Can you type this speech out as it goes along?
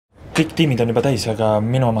kõik tiimid on juba täis, aga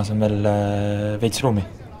minu omas on veel veits ruumi.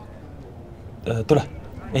 Tule,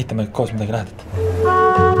 ehitame koos midagi lähedat.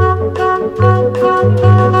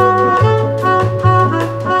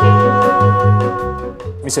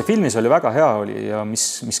 Mis see filmis oli väga hea oli ja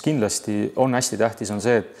mis kindlasti on hästi tähtis, on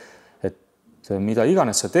see, et mida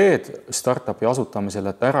iganes sa teed startupi asutamisel,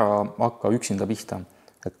 et ära hakka üksinda pihta.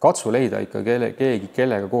 Et katsu leida ikka keegi,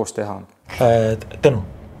 kellega koos teha. Tõnu,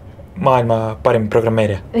 maailma parim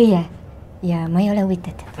programmeerija. Õie, ja ma ei ole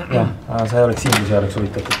huvitatud. Ja, sa ei oleks siin, kui sa oleks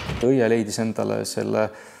huvitatud. Õie leidis endale selle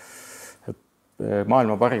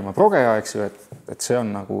maailma parima progeja, eks ju, et see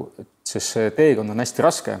on nagu, sest see teekond on hästi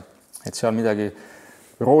raske, et seal midagi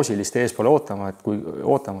roosilist ees pole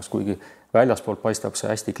ootamas, kuigi väljaspoolt paistab see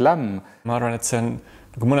hästi glam. Ma arvan, et see on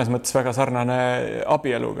nagu mõnes mõttes väga sarnane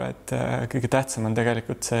abieluga, et kõige tähtsam on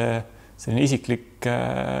tegelikult see isiklik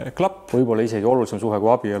klapp. Võib-olla isegi olulisem suhe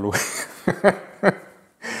kui abielu.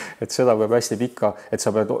 Et seda peab hästi pikka, et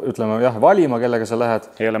sa pead ütlema valima, kellega sa lähed.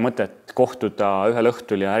 Ei ole mõtet kohtuda ühel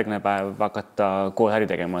õhtul ja järgmine päev hakata koos äri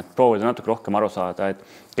tegema, et proovida natuke rohkem aru saada, et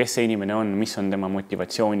kes see inimene on, mis on tema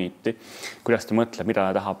motivatsioonid, kuidas ta mõtleb, mida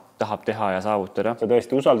ta tahab teha ja saavutada. Sa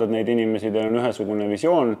tõesti usaldad neid inimesi, teil on ühesugune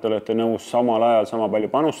visioon, te olete nõus samal ajal sama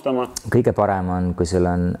palju panustama. Kõige parem on, kui sul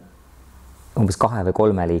on umbes 2 või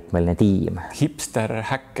 3 liikmeline tiim. Hipster,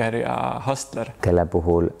 häkker ja hustler. Kelle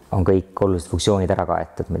puhul on kõik olulised funktsioonid ära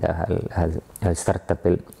kaetud, mida ühel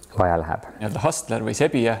startupil vaja läheb. Hustler või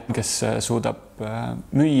sebija, kes suudab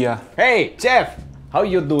müüa. Hey, Jeff! How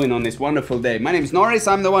you doing on this wonderful day? My name is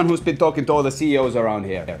Norris. I'm the one who's been talking to all the CEOs around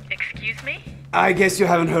here. Excuse me? I guess you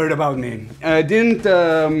haven't heard about me. Didn't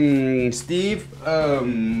Steve,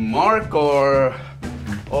 Mark or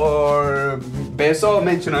Beso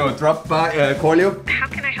mention I would call you? How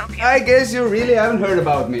can I help you? I guess you really haven't heard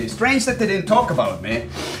about me. Strange that they didn't talk about me.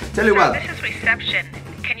 Tell you what. This is reception.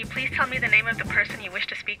 Can you please tell me the name of the person you wish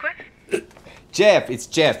to speak with? Jeff, it's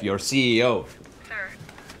Jeff, your CEO. Sir,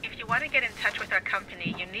 if you want to get in touch with our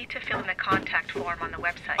company, you need to fill in a contact form on the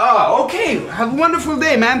website. Ah, okay. Have a wonderful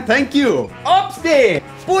day, man. Thank you. Opsti!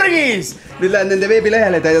 Purgis! Nüüd lähed nende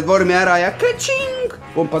veebilehele, täidad vormi ära ja kaching!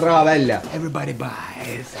 Pumpad raha välja. Everybody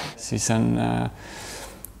buys. Siis on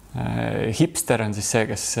hipster on siis see,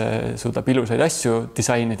 kes suudab ilusaid asju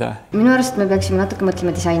disainida. Minu arust me peaksime natuke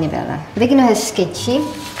mõtlema disaini peale. Ma tegin ühe sketši.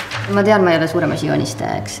 Ma tean, ma ei ole suurem asi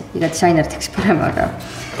joonistajaks. Iga disainer teeks parem, aga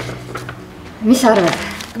mis sa arvad?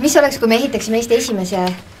 Mis oleks, kui me ehitaksime Eesti esimese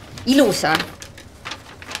ilusa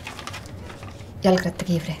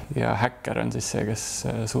jalgrattakiivri? Ja häkker on siis see, kes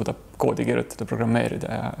suudab koodi kirjutada,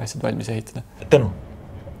 programmeerida ja asjad valmis ehitada. Tõnu,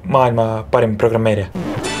 maailma parim programmeerija.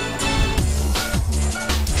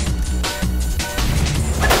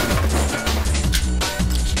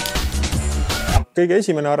 Kõige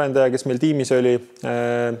esimene arendaja, kes meil tiimis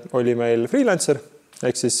oli meil freelancer,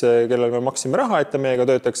 ehk siis kellel me maksime raha, et ta meiega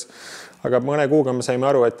töötaks. Aga mõne kuuga me saime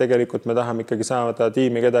aru, et tegelikult me tahame ikkagi saada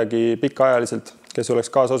tiimi kedagi pikaajaliselt, kes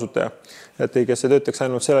oleks kaasasutaja. Et kes ei töötaks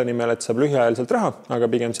ainult selle nimel, et saab lühiajaliselt raha, aga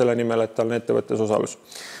pigem selle nimel, et tal on ettevõttes osalus.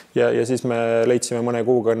 Ja siis me leidsime mõne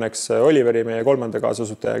kuuga õnneks Oliveri, meie 3.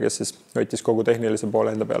 kaasasutaja, kes siis võttis kogu tehnilise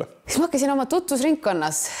poole enda peale. Siis ma hakkasin oma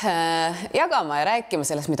tutvusringkonnas jagama ja rääkima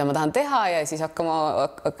sellest, mida ma tahan teha ja siis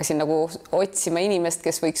hakkasin nagu otsima inimest,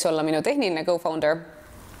 kes võiks olla minu tehniline co-founder.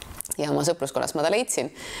 Ja oma sõpruskonnas ma ta leidsin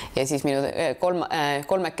ja siis minu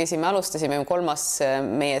kolmekesi me alustasime, kolmas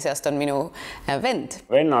meie seast on minu vend.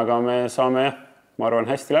 Vennaga me saame, ma arvan,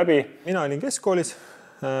 hästi läbi. Mina olin keskkoolis.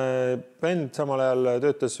 Vend samal ajal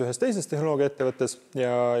töötas ühes teises tehnoloogiaettevõttes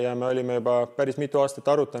ja me olime juba päris mitu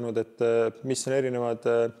aastat arutanud, et mis on erinevad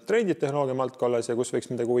trendid tehnoloogia valdkonnas ja kus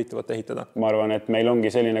võiks midagi huvitavat ehitada. Ma arvan, et meil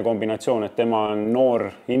ongi selline kombinatsioon, et tema on noor,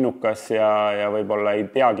 innukas ja võib-olla ei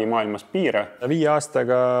teagi maailmas piire. 5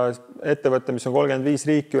 aastaga ettevõtte, mis on 35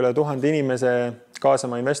 riiki, üle 1000 inimese,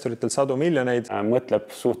 kaasama investoritelt 100 miljoneid.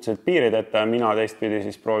 Mõtleb suhteliselt piirideta, mina teistpidi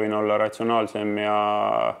siis proovin olla ratsionaalsem ja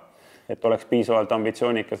et oleks piisavalt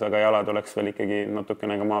ambitsioonikas, aga jalad oleks veel ikkagi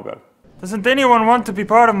natukene ka maa peal. Doesn't anyone want to be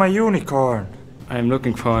part of my unicorn? I'm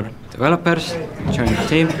looking for developers, join the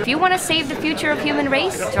team. If you want to save the future of human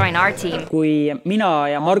race, join our team. Kui mina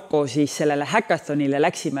ja Marko siis sellele hackathonile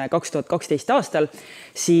läksime 2012 aastal,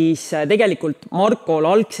 siis tegelikult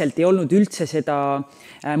Markol algselt ei olnud üldse seda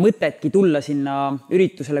mõtetki tulla sinna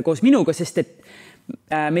üritusele koos minuga, sest et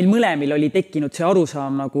meil mõlemil oli tekkinud see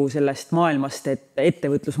arusaam nagu sellest maailmast, et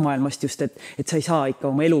ettevõtlusmaailmast just, et sa ei saa ikka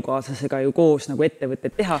oma elukaaslasega ju koos nagu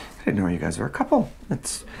ettevõtted teha. I didn't know you guys were a couple.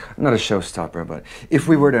 It's not a showstopper, but if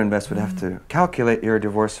we were to invest, we'd have to calculate your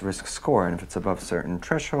divorce risk score, and if it's above a certain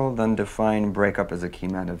threshold, then define breakup as a key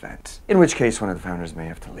man event, in which case one of the founders may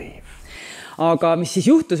have to leave. Aga mis siis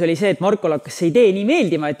juhtus, oli see, et Markol hakkas see idee nii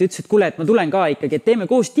meeldima, et ütles, et kuule, et ma tulen ka ikkagi, et teeme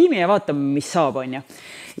koos tiimi ja vaatame, mis saab, on ju.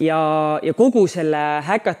 Ja kogu selle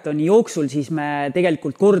häkatoni jooksul siis me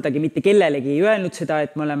tegelikult kordagi mitte kellelegi ei öelnud seda,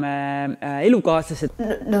 et me oleme elukaaslased.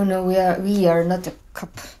 No, we are not a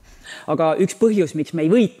couple. Aga üks põhjus, miks me ei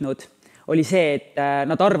võitnud, oli see, et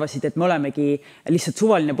nad arvasid, et me olemegi lihtsalt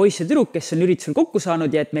suvaline poiss ja tüdruk, kes on üritusel kokku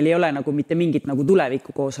saanud ja et meil ei ole nagu mitte mingit nagu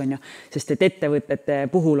tulevikku koos, on ju. Sest et ettevõtete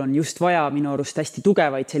puhul on just vaja minu arust hästi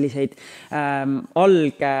tugevaid selliseid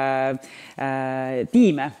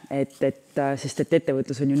tiime, sest et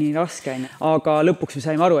ettevõtlus on ju nii raske. Aga lõpuks me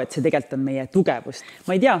saime aru, et see tegelikult on meie tugevust.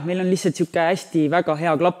 Ma ei tea, meil on lihtsalt siuke hästi väga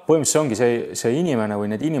hea klapp. Põhimõtteliselt ongi see inimene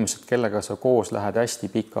või need inimesed, kellega sa koos lähed hästi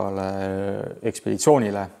pikale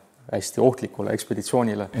ekspeditsioonile, hästi ohtlikule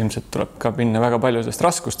ekspeditsioonile. Ilmselt tuleb ka minna väga paljudest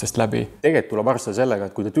raskustest läbi. Tegelikult tuleb arvestada sellega,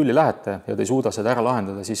 et kui te tülli lähete ja te ei suuda seda ära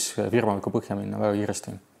lahendada, siis firma võib ka põhja minna väga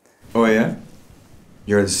kiiresti. Oh yeah?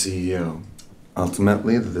 You're the CEO.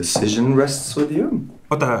 Ultimately, the decision rests with you.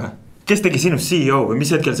 Oota, kes tegi sinu CEO või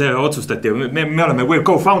mis hetkel see otsustati? Me oleme we're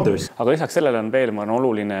co-founders. Aga lisaks sellele on veel, ma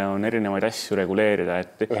oluline on erinevaid asju reguleerida.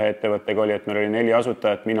 Et ühe ettevõttega oli, et meil oli 4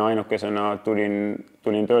 asutajat. Mina ainukesena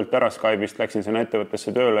tulin töölt ära Skype'ist, läksin sinna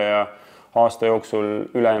ettevõttesse tööle ja aasta jooksul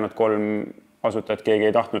ülejäänud 3 asutajat keegi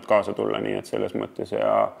ei tahtnud kaasa tulla, nii et selles mõttes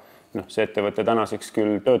ja see ettevõte tänaseks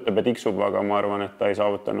küll töötab ja tiksub, aga ma arvan, et ta ei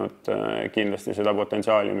saavutanud kindlasti seda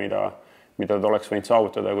potentsiaali, mida ta oleks võinud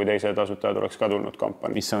saavutada, kui teised asutajad oleks ka tulnud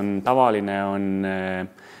kampani. Mis on tavaline,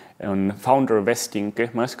 on founder vesting,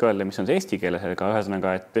 ma ei oska öelda, mis on see eesti keeles, aga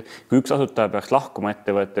ühesõnaga, et kui üks asutaja peaks lahkuma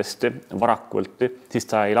ettevõttest varakult, siis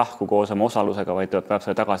ta ei lahku koos oma osalusega, vaid ta peab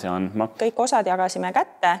selle tagasi andma. Kõik osad jagasime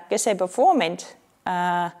kätte, kes ei performinud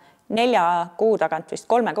 4 kuu tagant, vist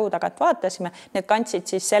 3 kuu tagant vaatasime, need kandsid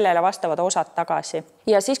siis sellele vastavad osad tagasi.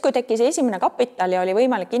 Ja siis, kui tekkis esimene kapital ja oli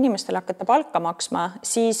võimalik inimestele hakata palka maksma,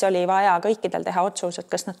 siis oli vaja kõikidel teha otsus, et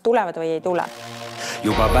kas nad tulevad või ei tule.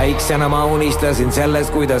 Juba väiksena ma unistasin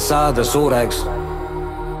sellest, kuidas saada suureks.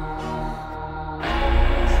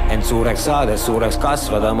 Ent suureks saades suureks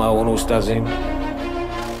kasvada ma unustasin.